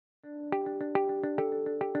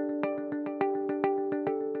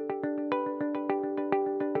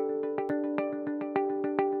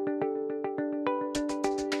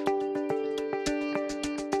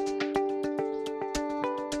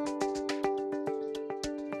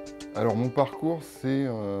Alors mon parcours, c'est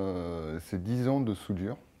 10 ans de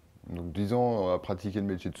soudure, donc 10 ans à pratiquer le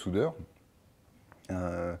métier de soudeur,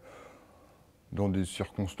 euh, dans des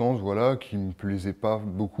circonstances voilà, qui ne me plaisaient pas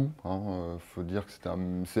beaucoup. Faut dire que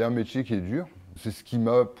c'est un métier qui est dur. C'est ce qui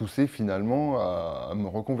m'a poussé finalement à me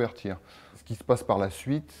reconvertir. Ce qui se passe par la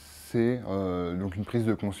suite, c'est donc une prise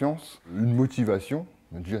de conscience, une motivation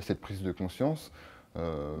due à cette prise de conscience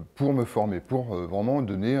pour me former, pour vraiment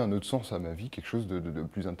donner un autre sens à ma vie, quelque chose de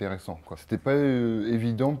plus intéressant, quoi. C'était pas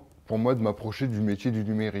évident pour moi de m'approcher du métier du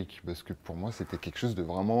numérique, parce que pour moi c'était quelque chose de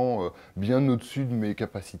vraiment bien au-dessus de mes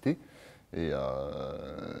capacités. Et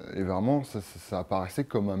vraiment, ça apparaissait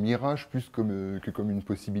comme un mirage plus que comme une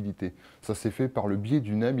possibilité. Ça s'est fait par le biais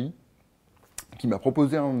d'une amie qui m'a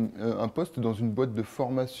proposé un poste dans une boîte de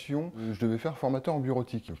formation. Je devais faire formateur en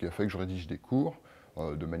bureautique. Donc il a fallu que je rédige des cours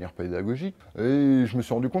de manière pédagogique. Et je me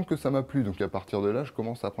suis rendu compte que ça m'a plu. Donc à partir de là, je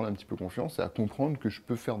commence à prendre un petit peu confiance et à comprendre que je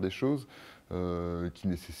peux faire des choses qui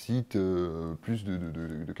nécessitent plus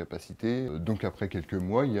de capacité. Donc après quelques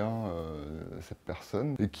mois, il y a cette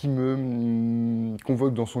personne et qui me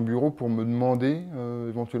convoque dans son bureau pour me demander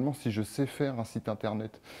éventuellement si je sais faire un site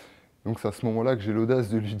internet. Donc c'est à ce moment-là que j'ai l'audace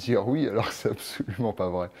de lui dire oui, alors que c'est absolument pas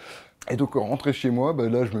vrai. Et donc rentré chez moi, bah,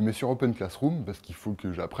 là je me mets sur Open Classroom parce qu'il faut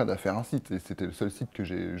que j'apprenne à faire un site. Et c'était le seul site que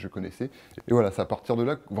je connaissais. Et voilà, c'est à partir de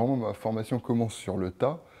là que vraiment ma formation commence sur le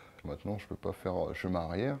tas. Maintenant je peux pas faire chemin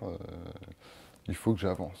arrière, il faut que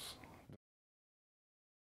j'avance.